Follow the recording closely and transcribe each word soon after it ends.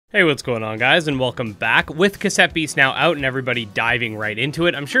Hey, what's going on, guys, and welcome back. With Cassette Beast now out and everybody diving right into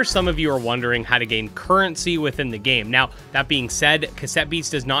it, I'm sure some of you are wondering how to gain currency within the game. Now, that being said, Cassette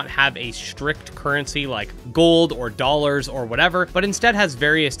Beast does not have a strict currency like gold or dollars or whatever, but instead has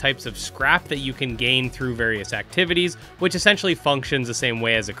various types of scrap that you can gain through various activities, which essentially functions the same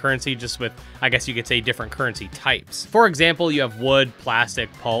way as a currency, just with, I guess you could say, different currency types. For example, you have wood,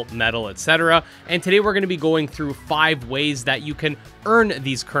 plastic, pulp, metal, etc. And today we're going to be going through 5 ways that you can earn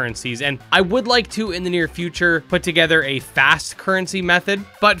these currencies, and I would like to in the near future put together a fast currency method,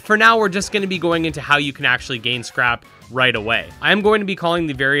 but for now we're just going to be going into how you can actually gain scrap right away. I am going to be calling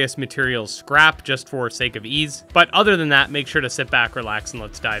the various materials scrap just for sake of ease, but other than that, make sure to sit back, relax, and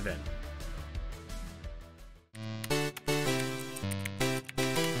let's dive in.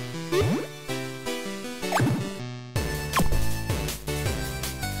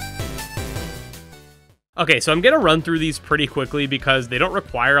 Okay, so I'm going to run through these pretty quickly because they don't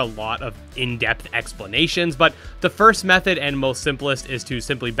require a lot of in-depth explanations, but the first method and most simplest is to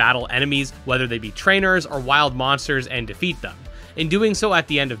simply battle enemies, whether they be trainers or wild monsters, and defeat them. In doing so, at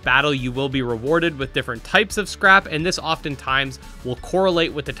the end of battle, you will be rewarded with different types of scrap, and this oftentimes will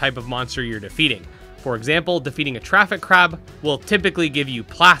correlate with the type of monster you're defeating. For example, defeating a traffic crab will typically give you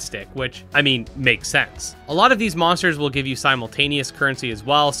plastic, which, I mean, makes sense. A lot of these monsters will give you simultaneous currency as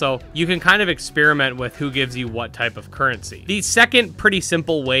well, so you can kind of experiment with who gives you what type of currency. The second pretty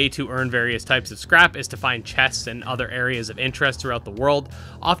simple way to earn various types of scrap is to find chests and other areas of interest throughout the world.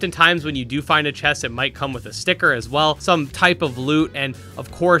 Oftentimes when you do find a chest, it might come with a sticker as well, some type of loot, and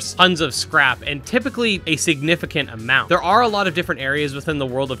of course, tons of scrap, and typically a significant amount. There are a lot of different areas within the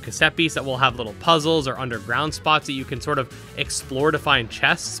world of Cassette Beast that will have little puzzles or underground spots that you can sort of explore to find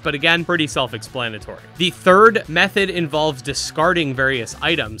chests, but again, pretty self-explanatory. The third method involves discarding various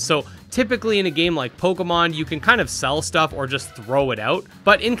items. So typically in a game like Pokemon, you can kind of sell stuff or just throw it out,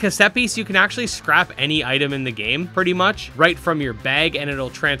 but in Cassette Beast, you can actually scrap any item in the game, pretty much, right from your bag, and it'll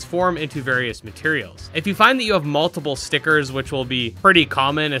transform into various materials. If you find that you have multiple stickers, which will be pretty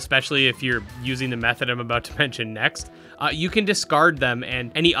common, especially if you're using the method I'm about to mention next, you can discard them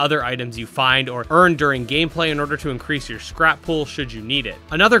and any other items you find or earn during gameplay in order to increase your scrap pool should you need it.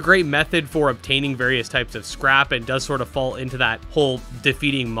 Another great method for obtaining various types of scrap, and does sort of fall into that whole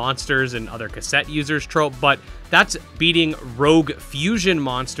defeating monsters and other cassette users trope, but that's beating rogue fusion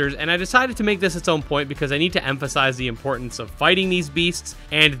monsters, and I decided to make this its own point because I need to emphasize the importance of fighting these beasts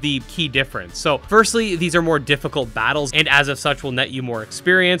and the key difference. So firstly, these are more difficult battles, and as of such will net you more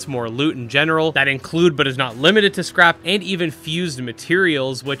experience, more loot in general, that include but is not limited to scrap, and even fused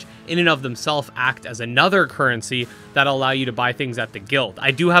materials, which in and of themselves act as another currency that allow you to buy things at the guild.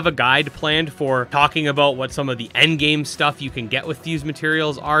 I do have a guide planned for talking about what some of the end game stuff you can get with fused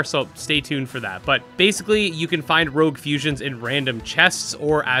materials are, so stay tuned for that. But basically, you can find rogue fusions in random chests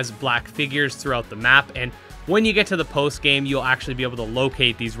or as black figures throughout the map, and when you get to the post game, you'll actually be able to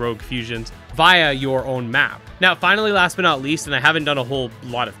locate these rogue fusions via your own map. Now, finally, last but not least, and I haven't done a whole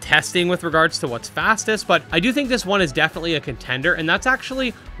lot of testing with regards to what's fastest, but I do think this one is definitely a contender, and that's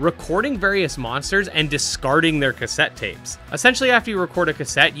actually recording various monsters and discarding their cassette tapes. Essentially, after you record a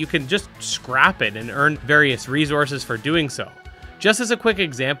cassette, you can just scrap it and earn various resources for doing so. Just as a quick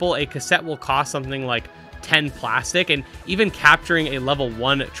example, a cassette will cost something like 10 plastic, and even capturing a level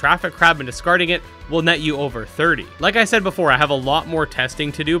 1 traffic crab and discarding it will net you over 30. Like I said before, I have a lot more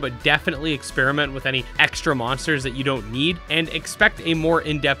testing to do, but definitely experiment with any extra monsters that you don't need, and expect a more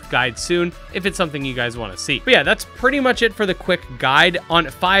in-depth guide soon if it's something you guys want to see. But yeah, that's pretty much it for the quick guide on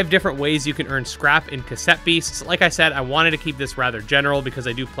 5 different ways you can earn scrap in Cassette Beasts. Like I said, I wanted to keep this rather general because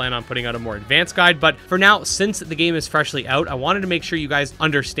I do plan on putting out a more advanced guide, but for now, since the game is freshly out, I wanted to make sure you guys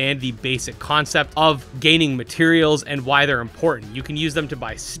understand the basic concept of gaining materials and why they're important. You can use them to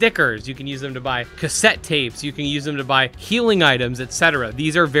buy stickers, you can use them to buy cassette tapes, you can use them to buy healing items, etc.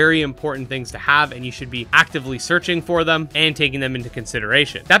 These are very important things to have, and you should be actively searching for them and taking them into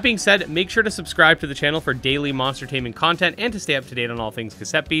consideration. That being said, make sure to subscribe to the channel for daily monster taming content and to stay up to date on all things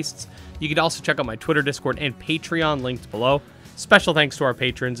Cassette Beasts. You can also check out my Twitter, Discord, and Patreon linked below. Special thanks to our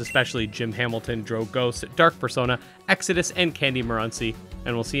patrons, especially Jim Hamilton, Dro Ghost, Dark Persona, Exodus, and Candy Morency,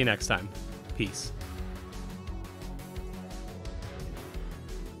 and we'll see you next time. Peace.